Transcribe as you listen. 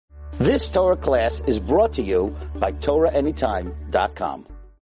This Torah class is brought to you by TorahAnytime.com.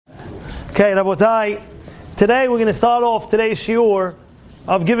 Okay, Rabotai, today we're going to start off today's shiur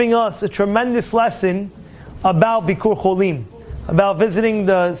of giving us a tremendous lesson about Bikur Cholim, about visiting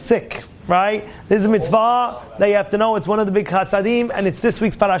the sick, right? This is a mitzvah that you have to know. It's one of the big chasadim, and it's this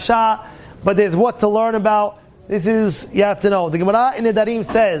week's Parashat, but there's what to learn about. This is, you have to know. The Gemara in Nedarim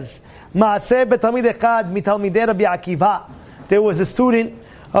says, Ma'aseh betalmid echad mitalmidei Rabbi Akiva. There was a student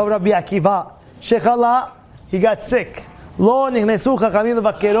of Rabbi Akiva. Shechala, he got sick. Lo nichnesu chachamim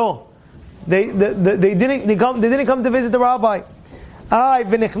levakero. They didn't come to visit the rabbi. Ay,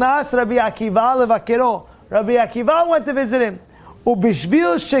 v'nichnas Rabbi Akiva levakero. Rabbi Akiva went to visit him.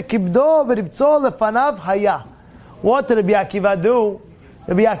 Ubishvil shekibdo v'ribtzo lefanav haya. What did Rabbi Akiva do?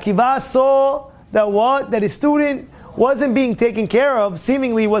 Rabbi Akiva saw that his student wasn't being taken care of.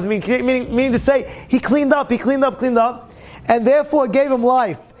 Seemingly wasn't being, meaning to say he cleaned up, and therefore gave him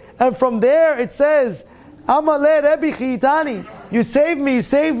life. And from there it says, Amaleh Rebbe Chitani, you saved me.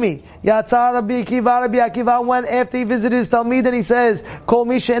 Yatzar Rabbi Akiva went after he visited his Talmid and he says, Kol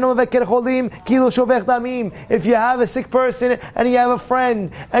mi she'eno meveker cholim, kilo shovech damim. If you have a sick person and you have a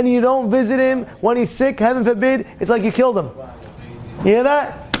friend and you don't visit him when he's sick, heaven forbid, it's like you killed him. You hear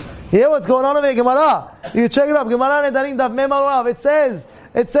that? You hear what's going on over here, Gemara? You check it up. Gemara Nedarim Daf Mem Alav.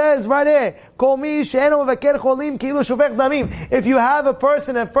 It says right here, Kol mi she'eno meveker cholim, kilo shovech damim. If you have a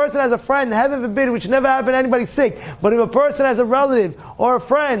person has a friend, heaven forbid, which never happened to anybody sick, but if a person has a relative or a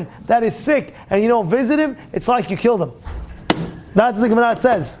friend that is sick and you don't visit him, it's like you killed him. That's what the Gemara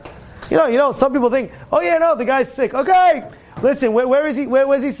says. You know, some people think, the guy's sick. Okay, listen, where is he?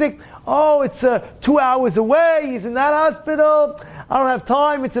 Where's he sick? Oh, it's 2 hours away. He's in that hospital. I don't have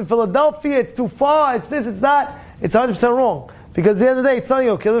time. It's in Philadelphia. It's too far. It's this. It's that. It's 100% wrong. Because at the end of the day, it's telling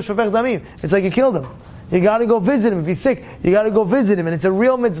you, it's like you killed him. You got to go visit him. If he's sick, you got to go visit him. And it's a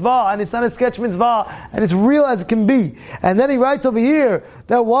real mitzvah, and it's not a sketch mitzvah, and it's real as it can be. And then he writes over here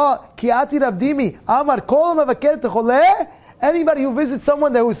that what? Kiati Ravdimi, Amar Kol Mevaker Techoleh. Anybody who visits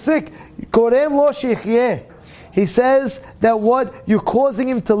someone that was sick, Korem Lo Shechyeh. He says that what? You're causing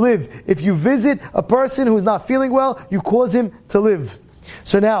him to live. If you visit a person who's not feeling well, you cause him to live.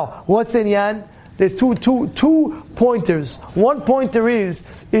 So now, what's the inyan? There's two pointers. One pointer is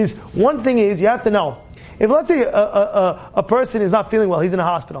one thing is you have to know. If let's say a person is not feeling well, he's in a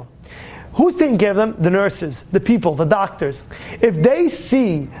hospital. Who's taking care of them? The nurses, the people, the doctors. If they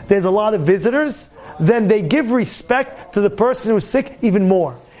see there's a lot of visitors, then they give respect to the person who's sick even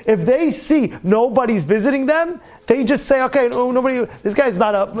more. If they see nobody's visiting them, they just say, okay, this guy's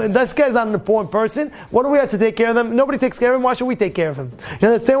not an important person. What do we have to take care of them? Nobody takes care of him. Why should we take care of him? You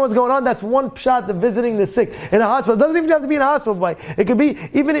understand what's going on? That's one shot of visiting the sick in a hospital. It doesn't even have to be in a hospital, but it could be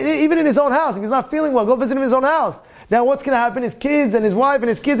even in his own house. If he's not feeling well, go visit him in his own house. Now what's going to happen? His kids and his wife and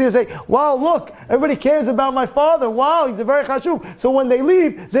his kids are going to say, wow, look, everybody cares about my father. Wow, he's a very chashuv. So when they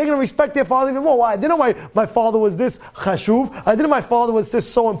leave, they're going to respect their father even more. Why? I didn't know my father was this chashuv. I didn't know my father was this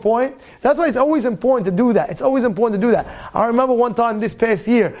so important. That's why it's always important to do that. It's always important to do that. I remember one time this past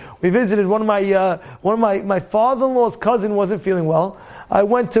year, we visited one of my father-in-law's cousin wasn't feeling well. I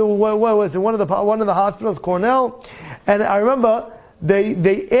went to, what was it, one of the hospitals, Cornell, and I remember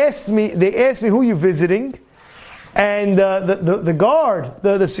they asked me who you visiting. And the guard,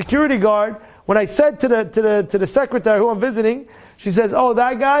 the security guard, when I said to the secretary who I'm visiting, she says, "Oh,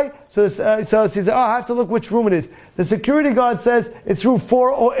 that guy." So she says, "Oh, I have to look which room it is." The security guard says it's room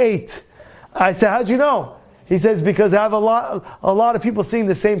 408. I said, "How'd you know?" He says, "Because I have a lot of people seeing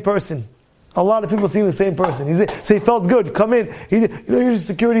the same person." A lot of people seeing the same person. So he felt good. Come in. Usually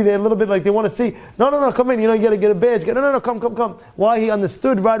security, they're a little bit like they want to see. No, come in. You got to get a badge. No, come. Why? He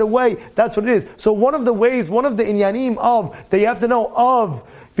understood right away. That's what it is. So one of the inyanim of, that you have to know of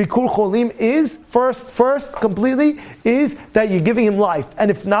Bikur Cholim is, first, completely, is that you're giving him life.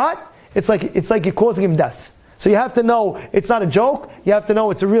 And if not, it's like you're causing him death. So you have to know it's not a joke. You have to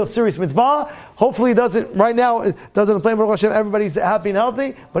know it's a real serious mitzvah. Hopefully right now it doesn't play Baruch Hashem, everybody's happy and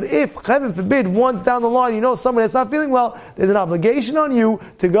healthy. But if, heaven forbid, once down the line you know somebody that's not feeling well, there's an obligation on you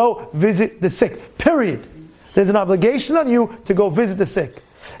to go visit the sick. Period. There's an obligation on you to go visit the sick.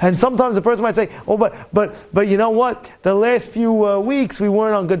 And sometimes a person might say, "Oh, but you know what? The last few weeks we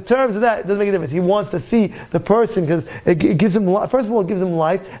weren't on good terms." Of that, it doesn't make a difference. He wants to see the person because it gives him. First of all, it gives him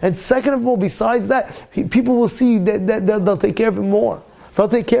life, and second of all, besides that, people will see that they'll take care of him more. They'll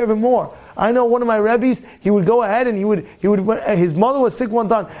take care of him more. I know one of my rebbes, he would go ahead and he would his mother was sick one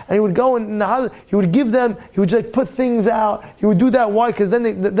time, and he would go in the house, he would give them, he would just put things out, he would do that. Why? Because then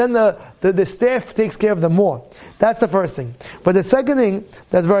the staff takes care of them more. That's the first thing. But the second thing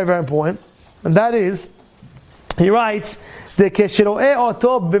that's very, very important, and that is He writes, "The keshiroe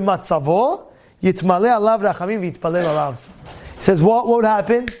oto b'matzavo yitmale alav rachamim v'yitpalel alav." He says, what would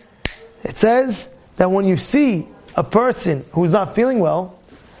happen? It says that when you see a person who's not feeling well,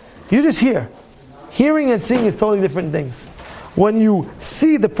 you just hear. Hearing and seeing is totally different things. When you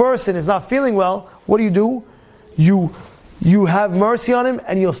see the person is not feeling well, what do? You have mercy on him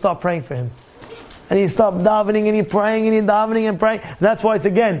and you'll stop praying for him. And you stop davening and you're praying and you're davening and praying. And that's why it's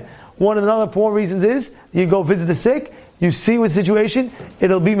again, one of the other 4 reasons is, you go visit the sick, you see what situation,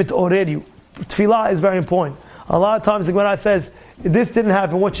 it'll be mitorer you. Tefillah is very important. A lot of times the Gemara says, this didn't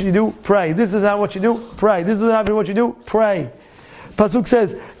happen, what should you do? Pray. This doesn't happen, what you do? Pray. This doesn't happen, what you do? Pray. Pasuk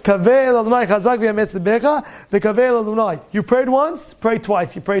says, Kavel Adonai chazak v'yametz lebecha, v'kavel Adonai. You prayed once, pray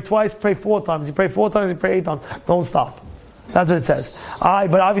twice. You pray twice, pray 4 times. You pray 4 times, you pray 8 times. Don't stop. That's what it says.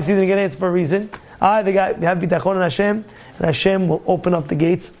 But obviously they didn't get an answer for a reason. They have bitachon in Hashem, and Hashem will open up the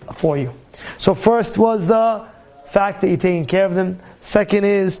gates for you. So first was the fact that you're taking care of them. Second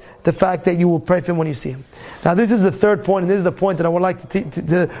is the fact that you will pray for him when you see him. Now this is the third point, and this is the point that I would like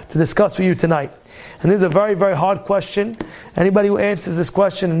to discuss with you tonight. And this is a very, very hard question. Anybody who answers this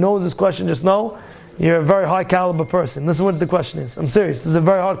question and knows this question, just know you're a very high caliber person. Listen what the question is. I'm serious. This is a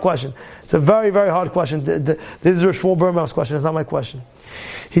very hard question. It's a very, very hard question. This is Rosh Shmuel Birnbaum's question. It's not my question.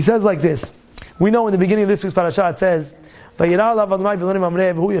 He says like this. We know in the beginning of this week's Parashat it says, Vayeira alav Adonai v'lonim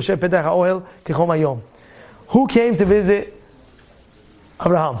amrei v'hu yoshev petach ha'ohel kechom hayom. Who came to visit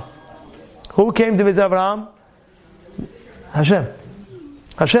Abraham? Who came to visit Abraham? Hashem.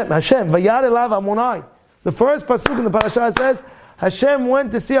 Vayeira alav Amonai. The first pasuk in the Parashat says, Hashem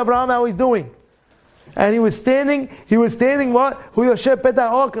went to see Abraham how he's doing. And he was standing what? Hu yoshev petach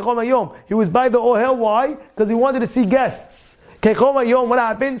ha'ohel kechom hayom. He was by the ohel. Why? Because he wanted to see guests. What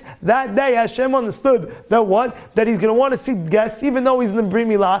happens? That day Hashem understood that what? That he's going to want to see guests, even though he's in the Brit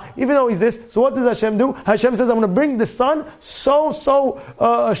Milah, even though he's this. So what does Hashem do? Hashem says, I'm going to bring the sun so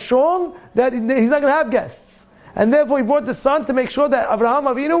strong that he's not going to have guests. And therefore he brought the sun to make sure that Avraham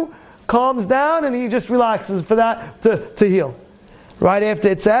Avinu calms down and he just relaxes for that to heal. Right after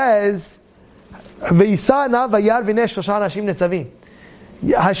it says, Hashem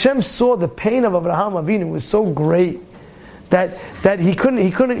saw the pain of Avraham Avinu was so great that he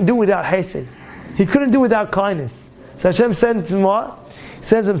couldn't do without hesed. He couldn't do without kindness. So Hashem sends him what? He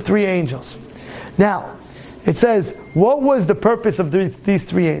sends him 3 angels. Now, it says, what was the purpose of these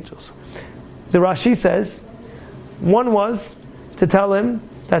 3 angels? The Rashi says, one was to tell him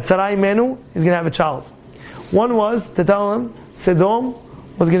that Sarai Menu is going to have a child. One was to tell him Sodom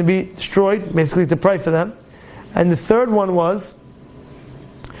was going to be destroyed, basically to pray for them. And the third one was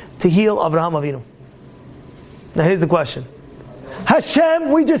to heal Avraham Avinu. Now here's the question.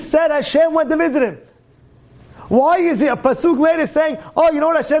 Hashem, we just said Hashem went to visit him. Why is it a pasuk later saying, oh, you know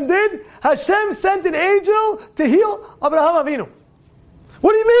what Hashem did? Hashem sent an angel to heal Abraham Avinu.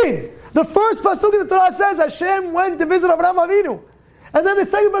 What do you mean? The first pasuk in the Torah says Hashem went to visit Abraham Avinu. And then the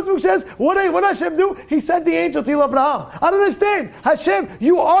second pasuk says, what did Hashem do? He sent the angel to heal Abraham. I don't understand. Hashem,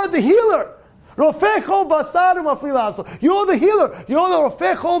 you are the healer. Rofeh chol basar umafli. You're the healer. You're the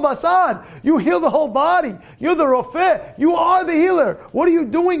rofeh chol basar. You heal the whole body. You're the rofeh. You are the healer. What are you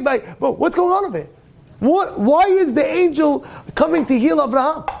doing what's going on over here? Why is the angel coming to heal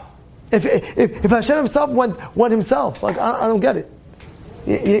Abraham? If Hashem himself went himself, I don't get it.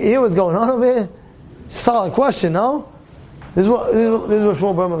 You hear what's going on over here? Solid question, no? This is what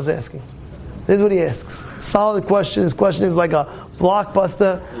Shmuel Berman was asking. This is what he asks. Solid question. This question is like a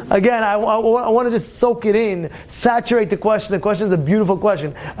blockbuster. Again, I want to just soak it in, saturate the question. The question is a beautiful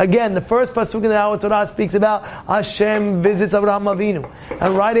question. Again, the first pasuk in the Our Torah speaks about Hashem visits Avraham Avinu.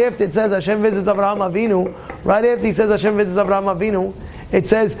 And right after it says Hashem visits Avraham Avinu, right after he says Hashem visits Avraham Avinu, it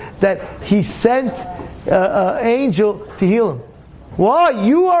says that he sent an angel to heal him. Why?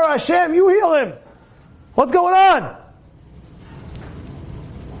 You are Hashem, you heal him. What's going on?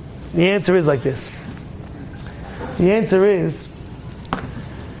 The answer is like this. The answer is,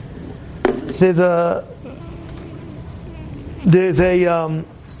 there's a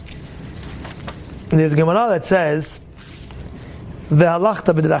Gemara that says,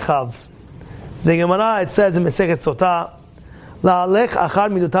 "Ve'halachta b'drachav." The Gemara, it says in Masechet Sotah, "La'alech achar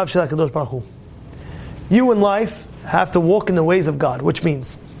midotav shel HaKadosh Baruch Hu." You in life have to walk in the ways of God, which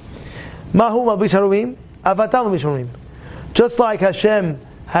means, "Mahu malbish harumim, avatam malbish harumim." Just like Hashem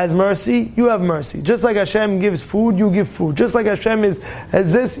has mercy, you have mercy. Just like Hashem gives food, you give food. Just like Hashem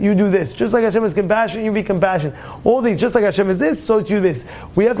has this, you do this. Just like Hashem is compassion, you be compassion. All these, just like Hashem is this, so you do this.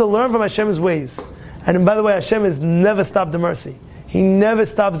 We have to learn from Hashem's ways. And by the way, Hashem has never stopped the mercy. He never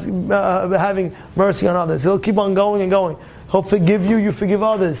stops having mercy on others. He'll keep on going and going. He'll forgive you, you forgive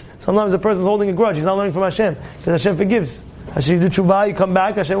others. Sometimes a person's holding a grudge, he's not learning from Hashem, because Hashem forgives. Hashem, you do tshuva, you come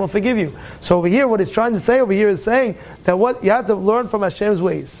back, Hashem will forgive you. So over here, what it's trying to say over here is saying that what you have to learn from Hashem's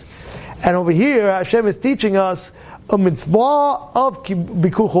ways. And over here, Hashem is teaching us a mitzvah of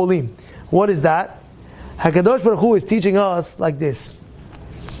Bikur Cholim. What is that? HaKadosh Baruch Hu is teaching us like this.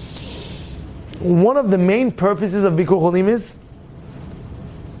 One of the main purposes of Bikur Cholim is,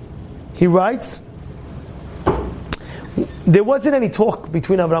 he writes, there wasn't any talk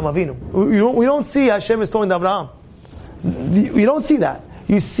between Abraham Avinu. We don't see Hashem is talking to Abraham. You don't see that.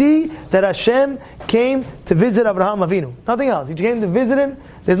 You see that Hashem came to visit Abraham Avinu. Nothing else. He came to visit him.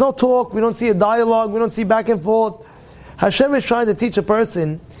 There's no talk. We don't see a dialogue. We don't see back and forth. Hashem is trying to teach a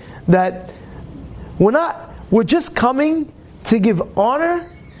person that we're just coming to give honor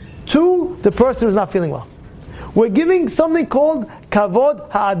to the person who's not feeling well. We're giving something called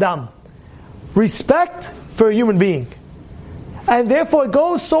kavod ha'adam, respect for a human being. And therefore it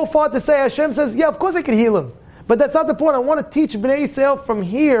goes so far to say, Hashem says, yeah, of course I can heal him. But that's not the point. I want to teach Bnei Yisrael from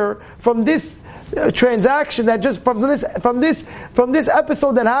here, from this transaction, that just from this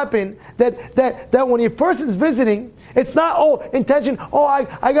episode that happened, that when a person's visiting, it's not intention. I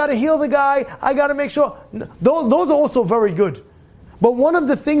got to heal the guy. I got to make sure. Those are also very good. But one of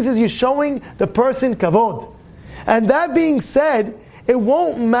the things is you're showing the person kavod. And that being said, it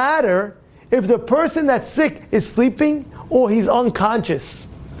won't matter if the person that's sick is sleeping or he's unconscious.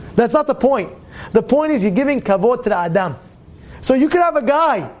 That's not the point. The point is you're giving kavod to the Adam. So you could have a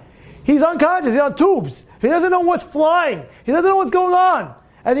guy, he's unconscious, he's on tubes, he doesn't know what's flying, he doesn't know what's going on,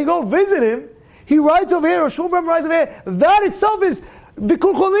 and you go visit him, he writes over here, or Shulchan writes over here, that itself is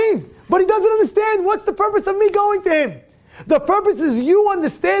Bikur Cholim. But he doesn't understand what's the purpose of me going to him. The purpose is you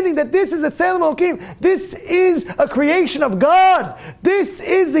understanding that this is a Tzelem Elokim, this is a creation of God, this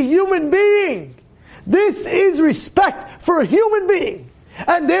is a human being, this is respect for a human being.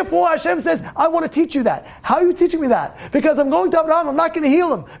 And therefore Hashem says, I want to teach you that. How are you teaching me that? Because I'm going to Abraham, I'm not going to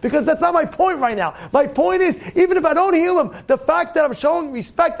heal him. Because that's not my point right now. My point is, even if I don't heal him, the fact that I'm showing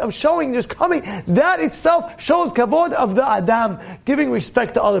respect, of showing just coming, that itself shows kavod of the Adam, giving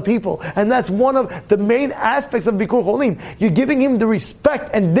respect to other people. And that's one of the main aspects of Bikur Cholim. You're giving him the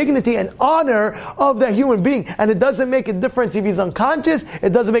respect and dignity and honor of that human being. And it doesn't make a difference if he's unconscious, it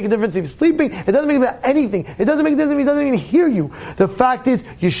doesn't make a difference if he's sleeping, it doesn't make anything. It doesn't make a difference if he doesn't even hear you. The fact is,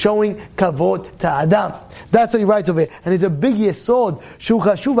 you're showing kavod to Adam. That's what he writes over here. And it's a big yesod.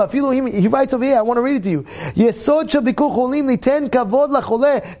 He writes over here, I want to read it to you. Yesod shabikur cholim liten kavod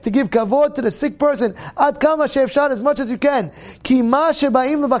lacholeh, to give kavod to the sick person. Ad kama she'efshar, as much as you can. Ki ma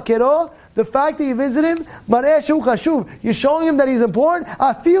shebaim levakero, the fact that you visit him, you're showing him that he's important.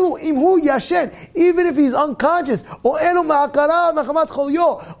 Afilu imhu yashen, even if he's unconscious, or eno ma'akara mechamat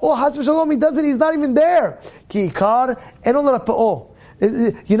cholyo, or has v'shalom, he's not even there. Ki ikar eno l'rapa'o.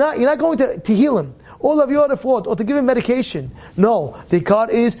 You're not going to heal him, all of your fault, or to give him medication. No, the card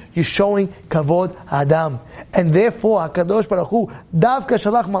is you're showing kavod Adam, and therefore Hakadosh Baruch Hu davka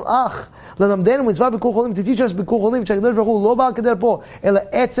shalach malach lanamdenu mitzvah bikur cholim, to teach us bikur cholim. Hakadosh Baruch Hu lo ba'al kader po ela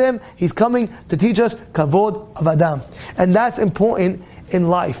etzem, he's coming to teach us kavod of Adam, and that's important in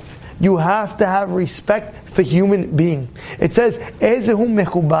life. You have to have respect for human being. It says ezehu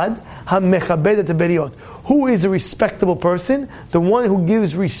mechubad hamechabed et beriot. Who is a respectable person? The one who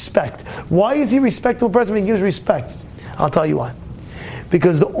gives respect. Why is he a respectable person when he gives respect? I'll tell you why.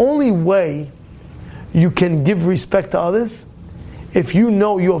 Because the only way you can give respect to others, if you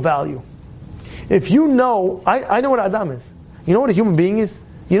know your value. If you know, I know what Adam is. You know what a human being is?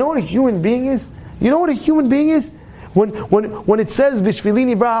 You know what a human being is? You know what a human being is? When it says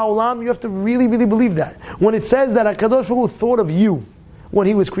Vishvilini Bra Ha'olam, you have to really, really believe that. When it says that HaKadosh Baruch Hu thought of you when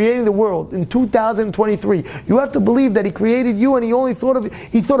he was creating the world in 2023, you have to believe that he created you and he thought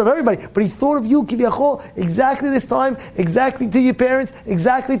of everybody, but he thought of you, Kiviyachol, exactly this time, exactly to your parents,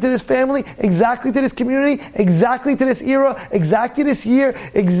 exactly to this family, exactly to this community, exactly to this era, exactly this year,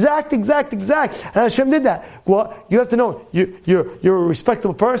 exact. And Hashem did that. Well, you have to know you're a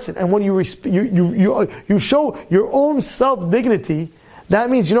respectable person, and when you show your own self-dignity, that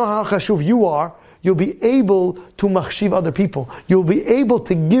means you know how chashuv you are. You'll be able to machshiv other people. You'll be able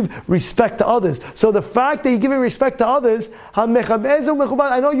to give respect to others. So the fact that you're giving respect to others, I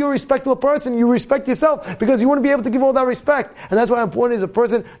know you're a respectable person, you respect yourself, because you want to be able to give all that respect. And that's why important is a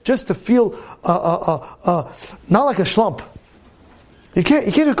person just to feel not like a slump. You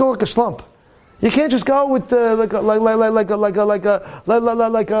can't just go like a slump. You can't just go with how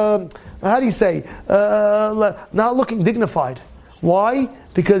do you say, not looking dignified. Why?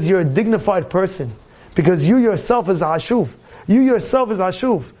 Because you're a dignified person. Because you yourself is Hashuv. You yourself is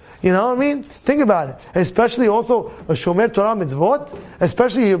Hashuv. You know what I mean? Think about it. Especially also a Shomer Torah mitzvot,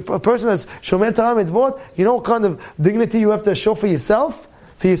 especially a person that's Shomer Torah mitzvot, you know what kind of dignity you have to show for yourself?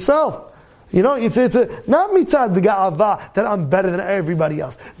 For yourself. You know, it's not mitzad the ga'ava that I'm better than everybody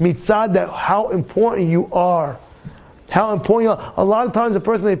else. Mitzad that how important you are. How important you are. A lot of times a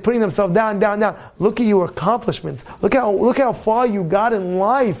person, they're putting themselves down. Look at your accomplishments. Look how far you got in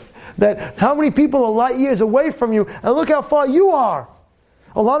life. That how many people are light years away from you, and look how far you are.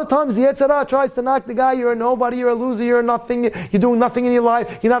 A lot of times the Yetzer Hara tries to knock the guy, you're a nobody, you're a loser, you're nothing, you're doing nothing in your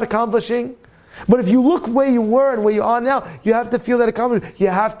life, you're not accomplishing. But if you look where you were and where you are now, you have to feel that accomplishment. You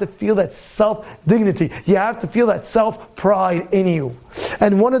have to feel that self-dignity. You have to feel that self-pride in you.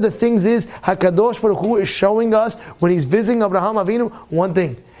 And one of the things is, HaKadosh Baruch Hu is showing us, when He's visiting Abraham Avinu, one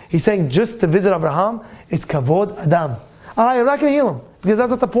thing. He's saying, just to visit Abraham, it's Kavod Adam. I'm not going to heal him, because that's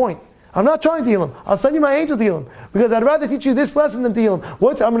not the point. I'm not trying to heal him. I'll send you my angel to heal him, because I'd rather teach you this lesson than to heal him. I'm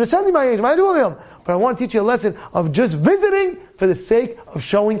going to send you my angel will heal him. But I want to teach you a lesson of just visiting for the sake of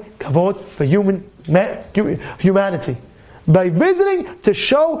showing kavod for humanity. By visiting to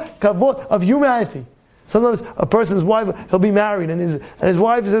show kavod of humanity. Sometimes a person's wife, he'll be married, and his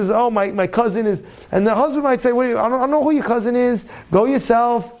wife says, "Oh, my cousin is," and the husband might say, "I don't know who your cousin is. Go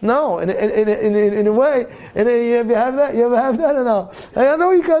yourself." No, in a way, you ever have that? You ever have that or no? I don't know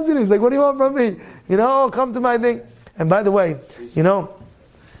who your cousin is. Like, what do you want from me? You know, come to my thing. And by the way, you know,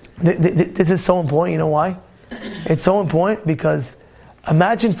 this is so important. You know why? It's so important because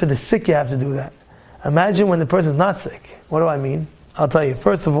imagine for the sick you have to do that. Imagine when the person's not sick. What do I mean? I'll tell you.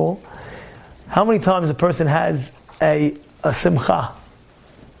 First of all, how many times a person has a simcha?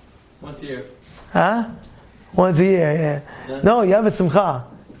 Once a year. Huh? Once a year, yeah. No, you have a simcha.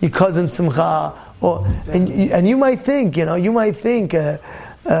 Your cousin simcha. And you might think, who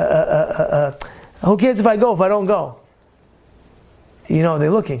cares if I go, if I don't go? You know, they're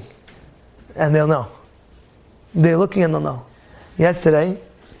looking. And they'll know. They're looking and they'll know. Yesterday,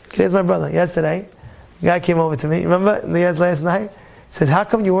 here's my brother. Yesterday, a guy came over to me. Remember last night? Says, how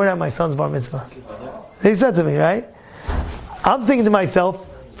come you weren't at my son's bar mitzvah? He said to me, right? I'm thinking to myself,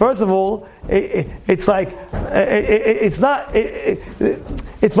 first of all, it's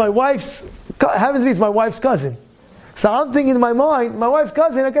my wife's, happens to be it's my wife's cousin. So I'm thinking in my mind, my wife's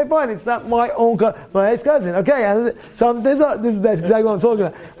cousin, okay, fine, it's not my own my cousin, okay? So that's exactly what I'm talking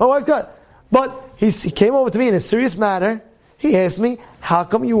about. My wife's cousin. But he came over to me in a serious manner. He asked me, how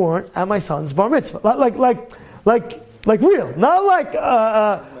come you weren't at my son's bar mitzvah? Like real, not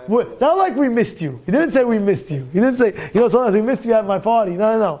like we missed you. He didn't say we missed you. He didn't say, sometimes we missed you at my party.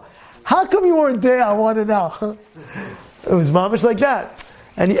 No. How come you weren't there? I want to know. It was mamish like that.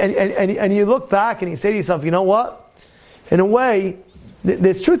 And you look back and you say to yourself, you know what? In a way,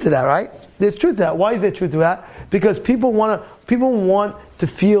 there's truth to that, right? There's truth to that. Why is there truth to that? Because people want to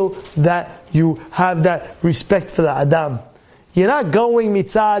feel that you have that respect for the Adam. You're not going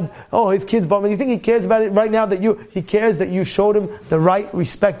mitzad, his kid's bar mitzvah. You think he cares about it right now he cares that you showed him the right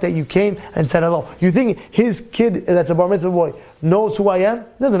respect, that you came and said hello. You think his kid that's a bar mitzvah boy knows who I am?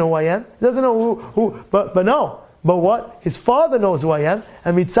 He doesn't know who I am. He doesn't know who but no. But what? His father knows who I am.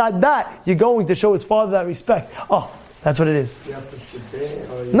 And mitzad that, you're going to show his father that respect. That's what it is. You have to sit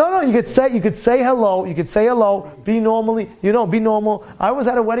there, No. You could say hello. You could say hello. Be normally. Be normal. I was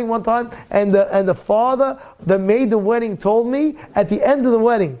at a wedding one time, and the father that made the wedding told me at the end of the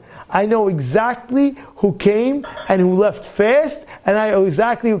wedding, I know exactly who came and who left fast, and I know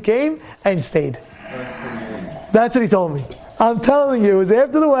exactly who came and stayed. That's what he told me. I'm telling you, it was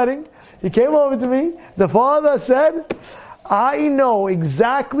after the wedding. He came over to me. The father said, I know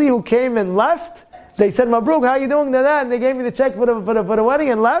exactly who came and left. They said, Mabruk, how you doing? And they gave me the check for the wedding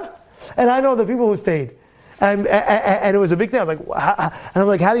and left. And I know the people who stayed. And it was a big thing. I was like, and I'm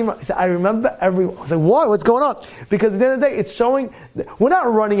like, how do you? He said, I remember everyone. I was like, what? What's going on? Because at the end of the day, it's showing, we're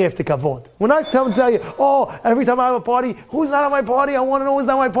not running after kavod. We're not telling you, every time I have a party, who's not at my party? I want to know who's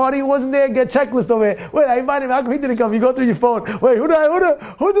not at my party. Who wasn't there? Get checklist over here. Wait, I invited him. How come he didn't come? You go through your phone. Wait, who did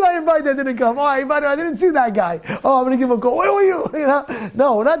I invite that didn't come? I invited him. I didn't see that guy. I'm going to give him a call. Where were you?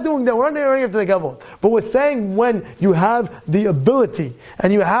 No, we're not doing that. We're not running after the kavod. But we're saying when you have the ability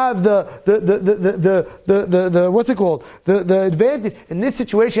and you have the what's it called? The advantage in this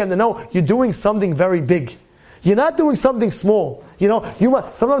situation, you have to know you're doing something very big. You're not doing something small. Sometimes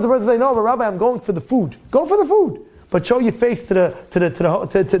the person say, "No, but Rabbi, I'm going for the food." Go for the food, but show your face to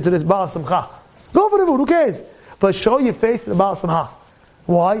this Baal Simcha. Go for the food. Who cares? But show your face to the Baal Simcha.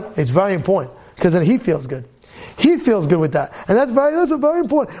 Why? It's very important because then he feels good. He feels good with that, and that's very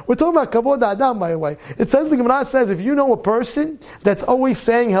important. We're talking about kavod adam, by the way. It says the Gemara says if you know a person that's always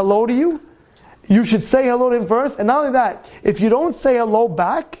saying hello to you, you should say hello to him first. And not only that, if you don't say hello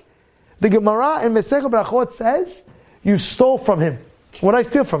back, The Gemara in Masechet Brachot says, you stole from him. What I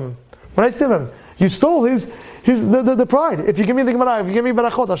steal from him? You stole the pride. If you give me the Gemara, if you give me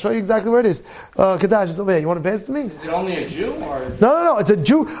Barachot, I'll show you exactly where it is. Kadash, it's over here. You want to pass it to me? Is it only a Jew? Or No. It's a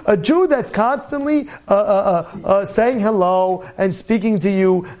Jew that's constantly saying hello and speaking to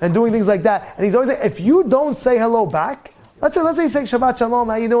you and doing things like that. And he's always saying, if you don't say hello back, let's say you're saying Shabbat Shalom,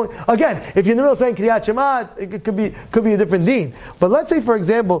 how you doing? Again, if you're in the middle of saying Kriyat Shema, it could be a different deen. But let's say, for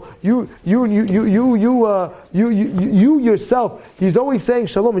example, you yourself, he's always saying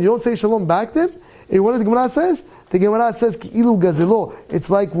Shalom, and you don't say Shalom back to him. And what the Gemara says? The Gemara says Ki'ilu Gazelo. It's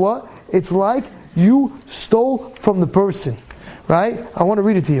like what? It's like you stole from the person, right? I want to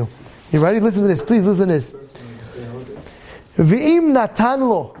read it to you. You ready? Listen to this. Please listen to this. V'im natan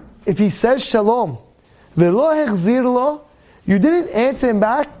lo. If he says Shalom, v'lo hechzir lo, you didn't answer him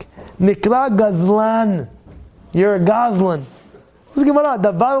back. Nikra gazlan. You're a gazlan. Let's give it on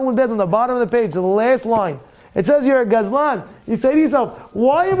the bottom of the page, the last line. It says you're a gazlan. You say to yourself,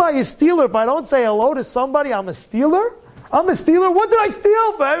 why am I a stealer? If I don't say hello to somebody, I'm a stealer? I'm a stealer? What did I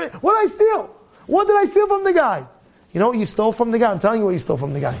steal? What did I steal? What did I steal from the guy? You know what you stole from the guy? I'm telling you what you stole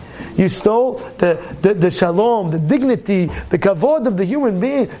from the guy. You stole the shalom, the dignity, the kavod of the human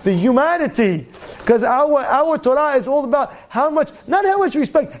being, the humanity. Because our Torah is all about not how much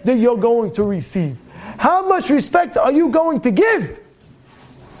respect that you're going to receive. How much respect are you going to give?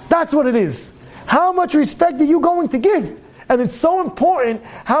 That's what it is. How much respect are you going to give? And it's so important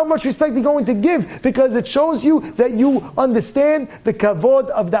how much respect you're going to give, because it shows you that you understand the kavod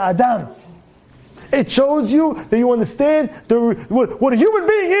of the Adam. It shows you that you understand what a human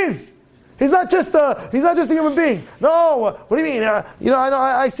being is. He's not just a human being. No, what do you mean?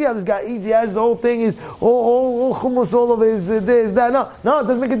 I see how this guy eats. He has the whole thing is all hummus all of his this that. No, it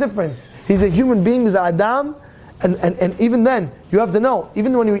doesn't make a difference. He's a human being. He's an Adam, and even then you have to know.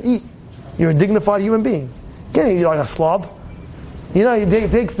 Even when you eat, you're a dignified human being. You can't eat like a slob. He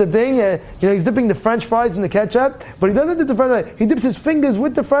takes the thing, he's dipping the French fries in the ketchup, but he doesn't dip the French fries. He dips his fingers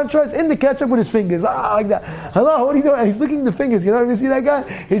with the French fries in the ketchup with his fingers. Like that. Hello, what are you doing? And he's licking the fingers. You see that guy?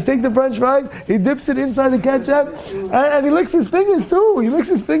 He's taking the French fries, he dips it inside the ketchup, and he licks his fingers too. He licks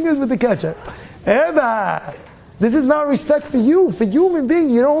his fingers with the ketchup. Eva! This is not respect for you, for human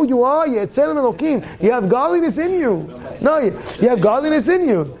being. You know who you are. You're Tzelem Elokim. You have godliness in you. No, you have godliness in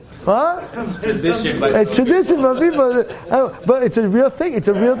you. Huh? It's tradition for people, but it's a real thing. It's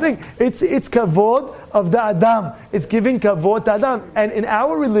kavod of the Adam. It's giving kavod to Adam. And in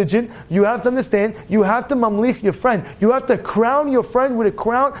our religion, you have to understand. You have to mamlich your friend. You have to crown your friend with a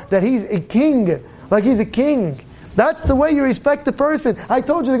crown that he's a king, like he's a king. That's the way you respect the person. I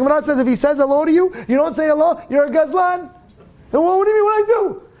told you, the Gemara says if he says hello to you, you don't say hello. You're a gazlan. And what do you mean? What I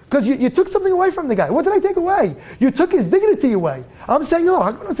do? Because you took something away from the guy. What did I take away? You took his dignity away. I'm saying hello.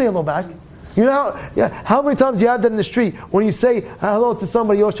 How can I say hello back? You know how many times you have that in the street when you say hello to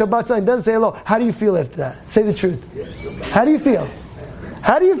somebody, or Shabbat Shalom, doesn't say hello. How do you feel after that? Say the truth. How do you feel?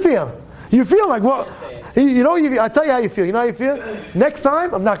 You feel like what? I tell you how you feel. You know how you feel? Next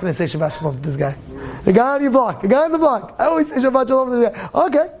time, I'm not going to say Shabbat Shalom to this guy. The guy on your block. The guy on the block. I always say Shabbat Shalom to this guy.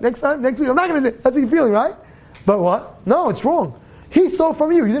 Okay, next week, I'm not going to say. That's what you're feeling, right? But what? No, it's wrong. He stole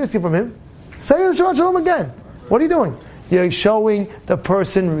from you. You didn't steal from him. Say Shabbat Shalom again. What are you doing? You're showing the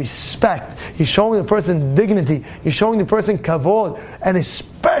person respect. You're showing the person dignity. You're showing the person kavod. And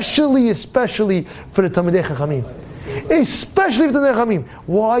especially for the Talmidei Chachamim. Especially for the Talmidei Chachamim.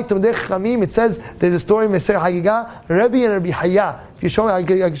 Why Talmidei Chachamim? It says, there's a story in Mesech Hagigah, Rebbe and Rabbi Haya. If you show me, I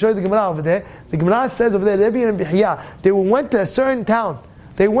can show you the Gemara over there. The Gemara says over there, Rebbe and Rabbi Haya, they went to a certain town.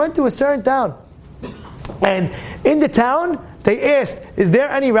 And in the town, they asked, is there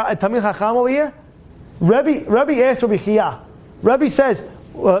any Talmid Chacham over here? Rabbi asked Rabbi Chia. Rabbi says,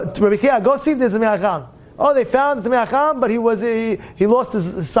 Rabbi Chia, go see if there's a Talmid Chacham. Oh, they found the Talmid Chacham, but he lost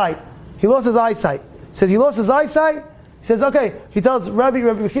his sight. He lost his eyesight. He says he lost his eyesight. He says, okay. He tells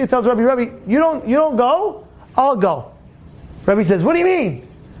Rabbi Chia tells Rabbi, you don't go, I'll go. Rabbi says, what do you mean?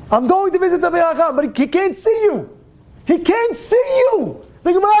 I'm going to visit the Talmid Chacham, but he can't see you. He can't see you.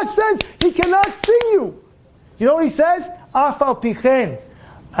 The Gemara says he cannot see you. You know what he says? Afal pichen.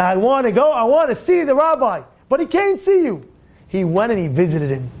 I want to go. I want to see the rabbi, but he can't see you. He went and he visited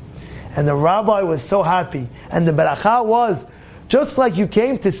him, and the rabbi was so happy. And the beracha was just like you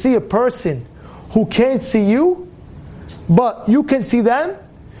came to see a person who can't see you, but you can see them.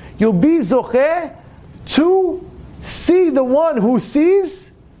 You'll be zocheh to see the one who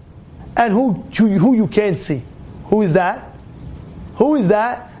sees and who you can't see. Who is that? Who is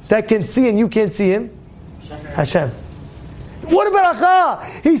that can see and you can't see him? Hashem. What a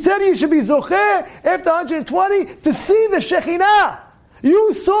beracha! He said you should be zocheh after 120 to see the Shekhinah.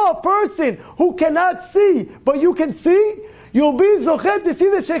 You saw a person who cannot see, but you can see. You'll be zochet to see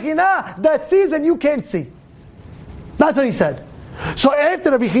the Shekhinah that sees and you can't see. That's what he said. So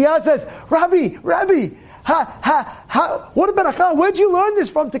after Rabbi Chia says, Rabbi, what about Achal? Where'd you learn this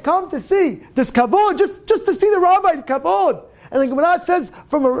from to come to see this kavod, just to see the rabbi in kavod? And the Gemara says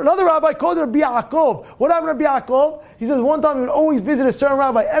from another rabbi called Rabbi Yaakov. What happened to Rabbi Yaakov? He says one time he would always visit a certain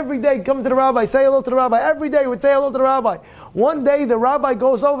rabbi. Every day he'd come to the rabbi, say hello to the rabbi. Every day he would say hello to the rabbi. One day the rabbi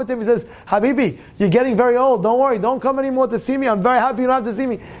goes over to him and says, Habibi, you're getting very old. Don't worry, don't come anymore to see me. I'm very happy you don't have to see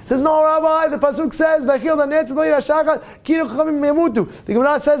me. He says, no, Rabbi, the Pasuk says, the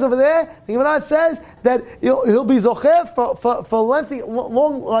Gemara says over there, the Gemara says that he'll be zocher for lengthy,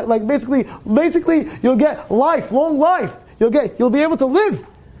 long, like basically you'll get life, long life. You'll be able to live.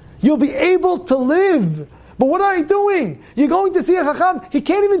 You'll be able to live. But what are you doing? You're going to see a Chacham, he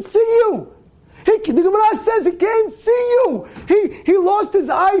can't even see you. The Gemara says he can't see you. He lost his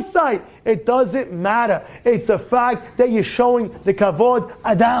eyesight. It doesn't matter. It's the fact that you're showing the kavod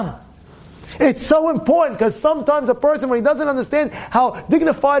Adam. It's so important because sometimes a person, when he doesn't understand how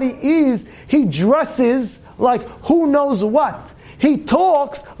dignified he is, he dresses like who knows what. He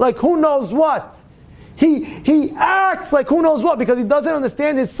talks like who knows what. He acts like who knows what because he doesn't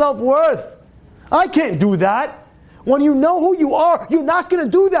understand his self-worth. I can't do that. When you know who you are, you're not going to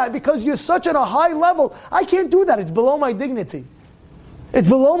do that because you're such at a high level. I can't do that. It's below my dignity. It's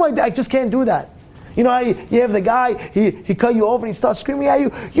below my... I just can't do that. You know, you have the guy, he cut you over and he starts screaming at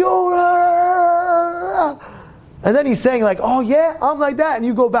you, and then he's saying like, oh yeah, I'm like that, and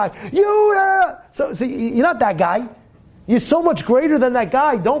you go back, So you're not that guy. You're so much greater than that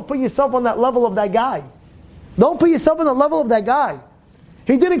guy. Don't put yourself on that level of that guy. Don't put yourself on the level of that guy.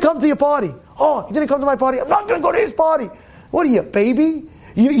 He didn't come to your party. Oh, he didn't come to my party. I'm not going to go to his party. What are you, baby?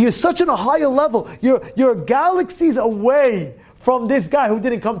 You're such on a higher level. You're galaxies away from this guy who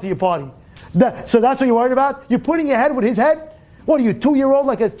didn't come to your party. So that's what you're worried about? You're putting your head with his head? What are you, 2-year-old,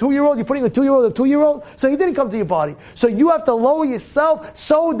 like a 2-year-old? You're putting a 2-year-old with a 2-year-old? So he didn't come to your party. So you have to lower yourself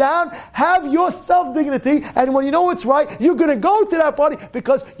so down, have your self-dignity, and when you know it's right, you're going to go to that party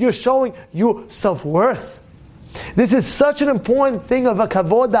because you're showing your self-worth. This is such an important thing of a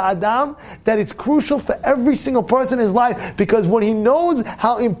kavod Adam that it's crucial for every single person in his life because when he knows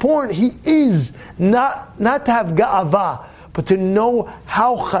how important he is, not to have ga'ava, but to know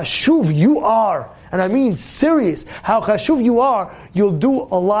how chashuv you are, and I mean serious, how chashuv you are, you'll do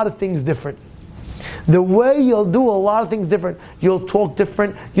a lot of things different. The way you'll do a lot of things different, you'll talk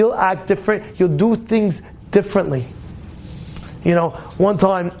different, you'll act different, you'll do things differently. You know, one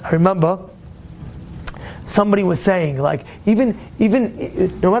time, I remember, somebody was saying, like, even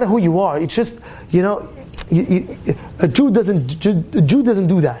no matter who you are, it's just, you know, a Jew doesn't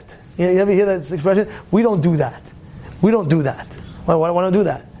do that. You ever hear that expression? We don't do that. We don't do that. Why don't I do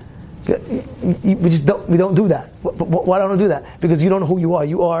that? We don't do that. Why don't I do that? Because you don't know who you are.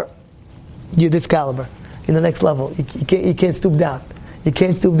 You're this caliber. You're the next level. You can't stoop down. You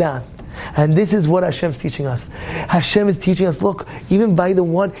can't stoop down. And this is what Hashem's teaching us. Hashem is teaching us, look, even by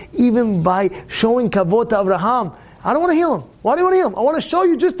showing kavod to Abraham, I don't want to heal him. Why do you want to heal him? I want to show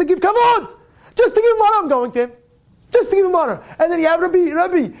you just to give kavod. Just to give him honor, I'm going to him. Just to give him honor. And then you have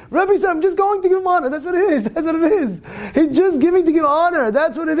Rabbi said, I'm just going to give him honor. That's what it is. That's what it is. He's just giving to give honor.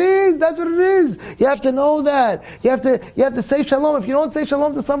 That's what it is. That's what it is. You have to know that. You have to say shalom. If you don't say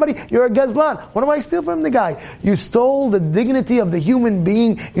shalom to somebody, you're a gazlan. What do I steal from the guy? You stole the dignity of the human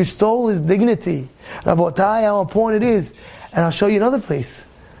being. You stole his dignity. Rabotai, how important it is. And I'll show you another place.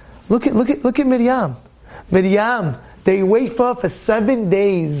 Look at Miriam. Miriam, they wait for her for 7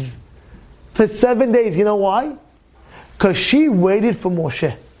 days. For 7 days. You know why? Because she waited for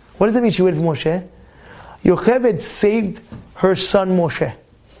Moshe. What does that mean she waited for Moshe? Yocheved saved her son Moshe.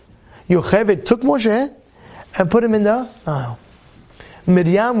 Yocheved took Moshe and put him in the Nile.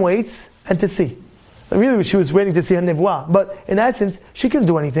 Miriam waits and to see. Really, she was waiting to see her nevuah. But in essence, she couldn't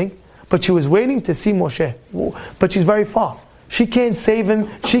do anything. But she was waiting to see Moshe. But she's very far. She can't save him.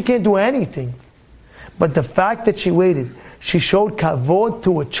 She can't do anything. But the fact that she waited, she showed kavod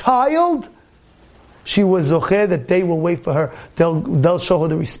to a child. She was zocher that they will wait for her. They'll show her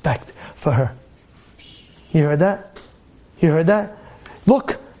the respect for her. You heard that? You heard that?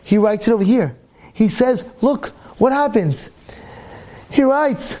 Look, he writes it over here. He says, look, what happens? He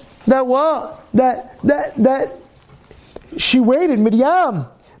writes that she waited, Miriam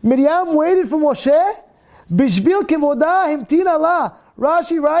waited for Moshe. Bishbil kevoda himtina la.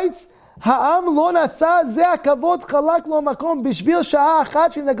 Rashi writes, העם לא נשא זה הכבוד חלק לו מקום בשביל שעה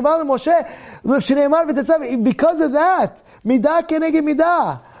אחת שנקבע למשה ושנאמר ותצא. Because of that, מידה כנגד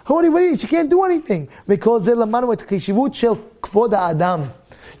מידה. What do you? She can't do anything. Because you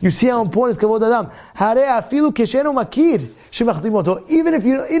see how important is kavod adam. Even if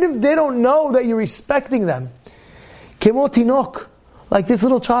they don't know that you're respecting them. Like this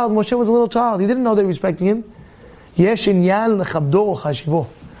little child, Moshe was a little child. He didn't know they were respecting him. You have an inyan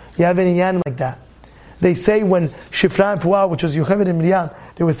like that. They say when Shifra and Puah, which was Yocheved and Miriam,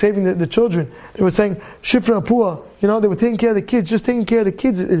 they were saving the children. They were saying, Shifra and Puah, they were taking care of the kids. Just taking care of the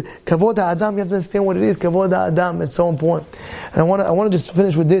kids is Kavod HaAdam. You have to understand what it is, Kavod HaAdam. It's so important. And I want to just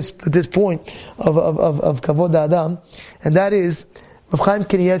finish with this point of Kavod HaAdam. And that is, Rav Chaim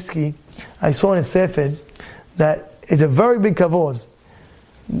Kanievsky, I saw in a Sefer, that is a very big Kavod.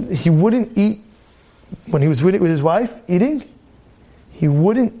 He wouldn't eat, when he was with his wife, eating, he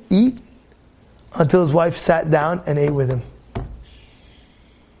wouldn't eat until his wife sat down and ate with him.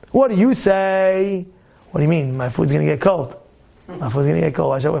 What do you say? What do you mean? My food's going to get cold. My food's going to get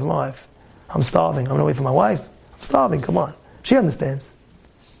cold. I should wait for my wife. I'm starving. I'm going to wait for my wife. I'm starving. Come on. She understands.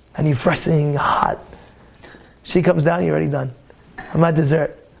 And you're freshing hot. She comes down, you're already done. I'm at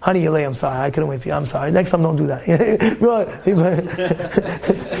dessert. Honey, you're late. I'm sorry. I couldn't wait for you. I'm sorry. Next time, don't do that.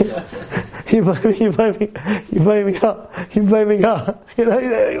 You blame me up. You blame me up.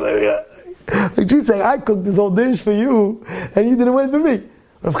 Like she's saying, I cooked this whole dish for you, and you didn't wait for me.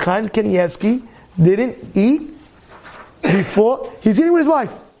 Rav Chaim Kanievsky didn't eat before. He's eating with his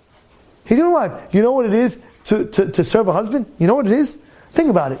wife. He's eating with his wife. You know what it is to serve a husband? You know what it is? Think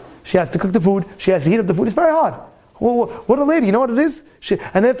about it. She has to cook the food. She has to heat up the food. It's very hard. What a lady. You know what it is?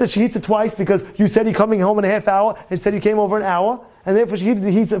 And after she heats it twice because you said you're coming home in a half hour, instead you came over an hour, and therefore she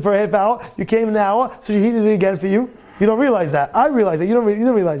heats it for a half hour. You came in an hour, so she heated it again for you. You don't realize that. I realize that. You don't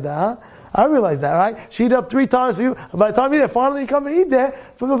realize that, huh? I realize that, right? She heated up 3 times for you. And by the time you're there, finally you come and eat there,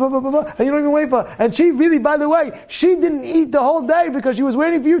 and you don't even wait for her. And she really, by the way, she didn't eat the whole day because she was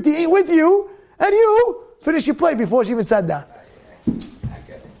waiting for you to eat with you, and you finished your plate before she even sat down.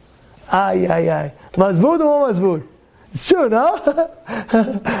 Ay. Mazbud or mazbud? It's true, no?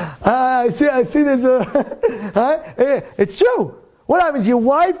 I see there's it's true. What happens? Your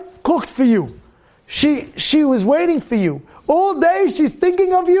wife cooked for you. She was waiting for you. All day she's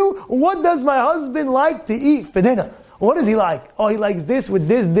thinking of you. What does my husband like to eat for dinner? What does he like? Oh, he likes this with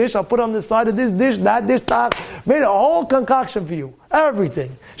this dish. I'll put on the side of this dish, that dish, that. Made a whole concoction for you.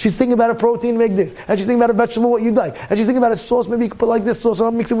 Everything. She's thinking about a protein, make this. And she's thinking about a vegetable, what you'd like. And she's thinking about a sauce, maybe you could put like this sauce, and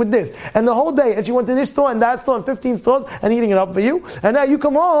I'll mix it with this. And the whole day, and she went to this store and that store and 15 stores and eating it up for you. And now you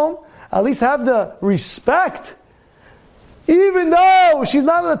come home, at least have the respect. Even though she's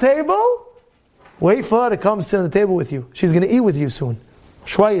not on the table, wait for her to come sit on the table with you. She's going to eat with you soon.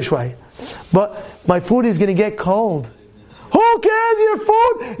 Shway. But my food is going to get cold. Who cares your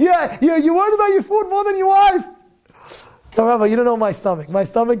food? Yeah, you're worried about your food more than your wife. No, Rabbi, you don't know my stomach. My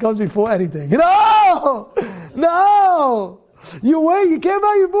stomach comes before anything. No! You care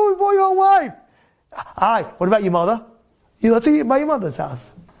about your food before your own wife. What about your mother? Let's say you buy your mother's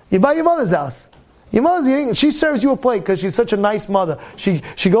house. You buy your mother's house. Your mother's eating, she serves you a plate because she's such a nice mother. She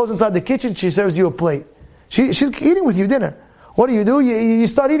goes inside the kitchen, she serves you a plate. She's eating with you dinner. What do? You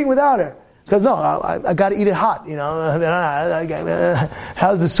start eating without her. Because no, I got to eat it hot,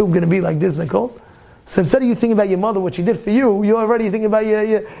 how's the soup going to be like this, Nicole? So instead of you thinking about your mother, what she did for you, you're already thinking about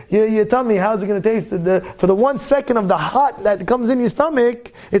your tummy, how's it going to taste? For the 1 second of the hot that comes in your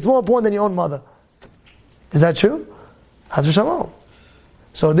stomach, it's more important than your own mother. Is that true? Haz v'shalom.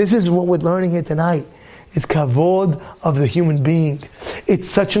 So this is what we're learning here tonight. It's kavod of the human being. It's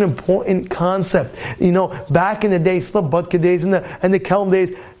such an important concept. Back in the day, Slabodka days and the Kelm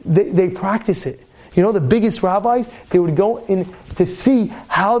days, they practice it. The biggest rabbis, they would go in to see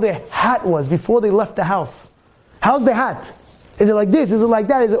how their hat was before they left the house. How's the hat? Is it like this? Is it like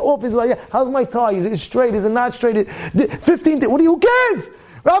that? Is it off? Is it like that? How's my tie? Is it straight? Is it not straight? 15, who cares?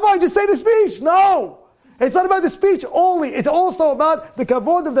 Rabbi, just say the speech. No! It's not about the speech only. It's also about the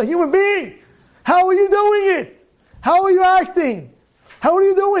kavod of the human being. How are you doing it? How are you acting? How are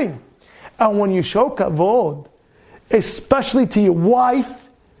you doing? And when you show kavod, especially to your wife,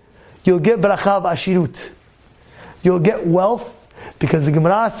 you'll get bracha v'ashirut. You'll get wealth, because the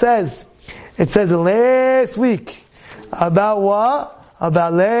Gemara says, it says last week, about what?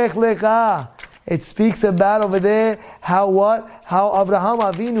 About lech lecha. It speaks about over there how Avraham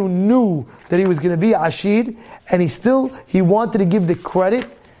Avinu knew that he was going to be Ashir, and he wanted to give the credit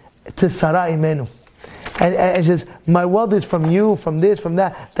to Sarah Imenu. And says, my wealth is from you, from this, from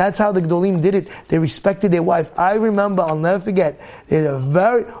that. That's how the Gedolim did it. They respected their wife. I remember, I'll never forget, they're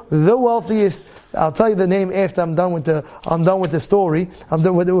the wealthiest. I'll tell you the name after I'm done with the story. I'm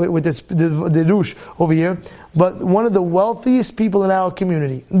done with the douche over here. But one of the wealthiest people in our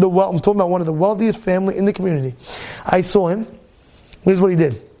community. I'm talking about one of the wealthiest family in the community. I saw him. Here's what he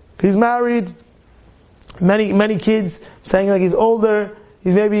did. He's married, many kids. I'm saying like he's older.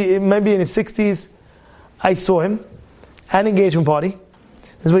 He's maybe in his 60s. I saw him at an engagement party.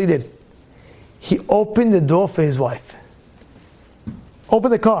 This is what he did. He opened the door for his wife.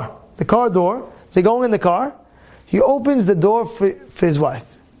 Opened the car door. They're going in the car. He opens the door for his wife.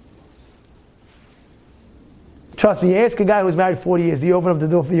 Trust me, you ask a guy who's married 40 years, do you open up the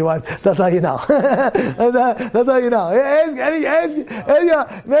door for your wife? That's how you know. That's how you know. Ask,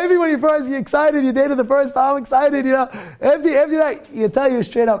 maybe when you're excited, you dated the first time, excited, After that, he'll tell you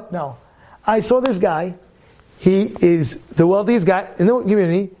straight up, no. I saw this guy. He is the wealthiest guy in the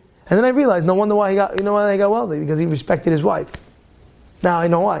community. And then I realized, no wonder why he got wealthy, because he respected his wife. Now I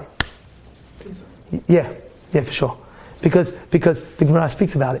know why. Yeah, for sure. Because the Gemara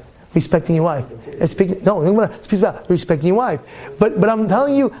speaks about it. Respecting your wife. The Gemara speaks about respecting your wife. But I'm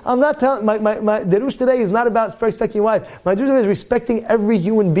telling you, I'm not telling, my Derush today is not about respecting your wife. My Derush today is respecting every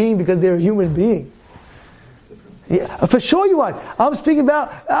human being because they're a human being. Yeah, for sure your wife. I'm speaking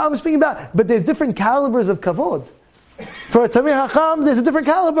about, but there's different calibers of kavod. For a Tamir Hacham, there's a different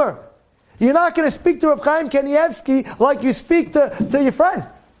caliber. You're not going to speak to Rav Chaim Kanievsky like you speak to your friend.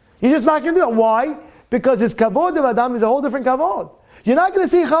 You're just not going to do it. Why? Because his kavod of Adam is a whole different kavod. You're not going to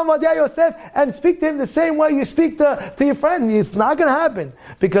see Chacham Ovadia Yosef and speak to him the same way you speak to your friend. It's not going to happen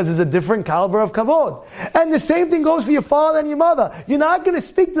because it's a different caliber of kavod. And the same thing goes for your father and your mother. You're not going to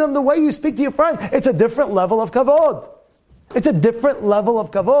speak to them the way you speak to your friend. It's a different level of kavod. It's a different level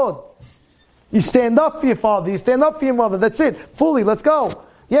of kavod. You stand up for your father. You stand up for your mother. That's it. Fully. Let's go.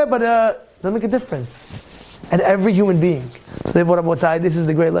 Yeah, but doesn't make a difference. And every human being. So therefore, Rabotai, this is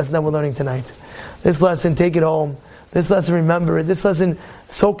the great lesson that we're learning tonight. This lesson, take it home. This lesson, remember it. This lesson,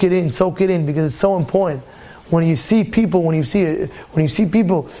 soak it in, because it's so important. When you see people,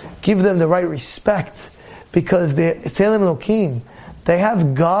 give them the right respect, because they're Tzelem Elokim. They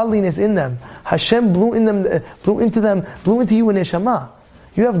have godliness in them. Hashem blew into you in Neshama.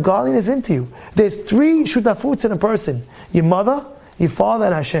 You have godliness into you. There's 3 shutafuts in a person: your mother, your father,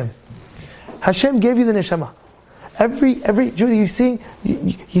 and Hashem. Hashem gave you the Neshama. Every Jew that you see a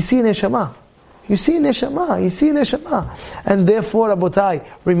Neshama. You see neshama. And therefore, Rabotai,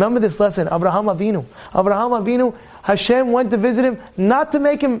 remember this lesson. Abraham Avinu, Hashem went to visit him, not to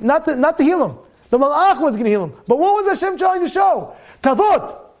heal him. The Malach was going to heal him. But what was Hashem trying to show?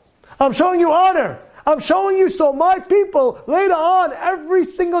 Kavod. I'm showing you honor. I'm showing you so my people, later on, every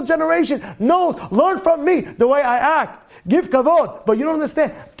single generation knows, learn from me the way I act. Give kavod. But you don't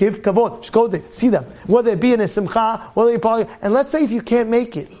understand. Give kavod. Just go there. See them. Whether it be in a simcha, whether it be, and let's say if you can't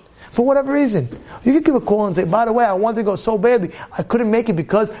make it, for whatever reason, you could give a call and say, by the way, I wanted to go so badly, I couldn't make it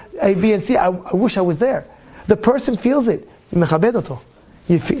because A, B, and C. I wish I was there. The person feels it.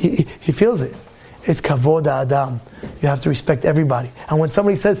 He feels it. It's kavod adam. You have to respect everybody. And when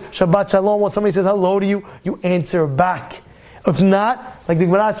somebody says Shabbat Shalom, when somebody says hello to you, you answer back. If not, like the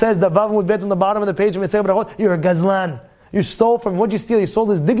Gemara says, the Vav would bet on the bottom of the page, you're a gazlan. You stole from him. What did you steal? You stole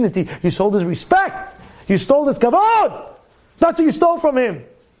his dignity. You stole his respect. You stole his kavod. That's what you stole from him.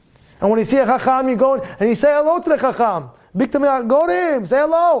 And when you see a Chacham, you go and you say hello to the Chacham. Big Tamir, go to him, say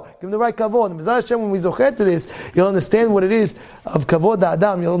hello, give him the right kavod. And B'ezras Hashem, when we zochet to this, you'll understand what it is of kavod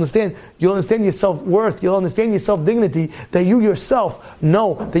ha'adam. You'll understand your self-worth. You'll understand your self-dignity. That you yourself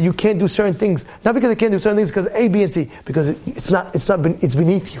know that you can't do certain things. Not because you can't do certain things, because A, B, and C. Because it's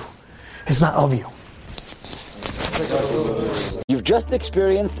beneath you. It's not of you. You've just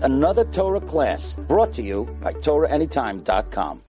experienced another Torah class brought to you by TorahAnytime.com.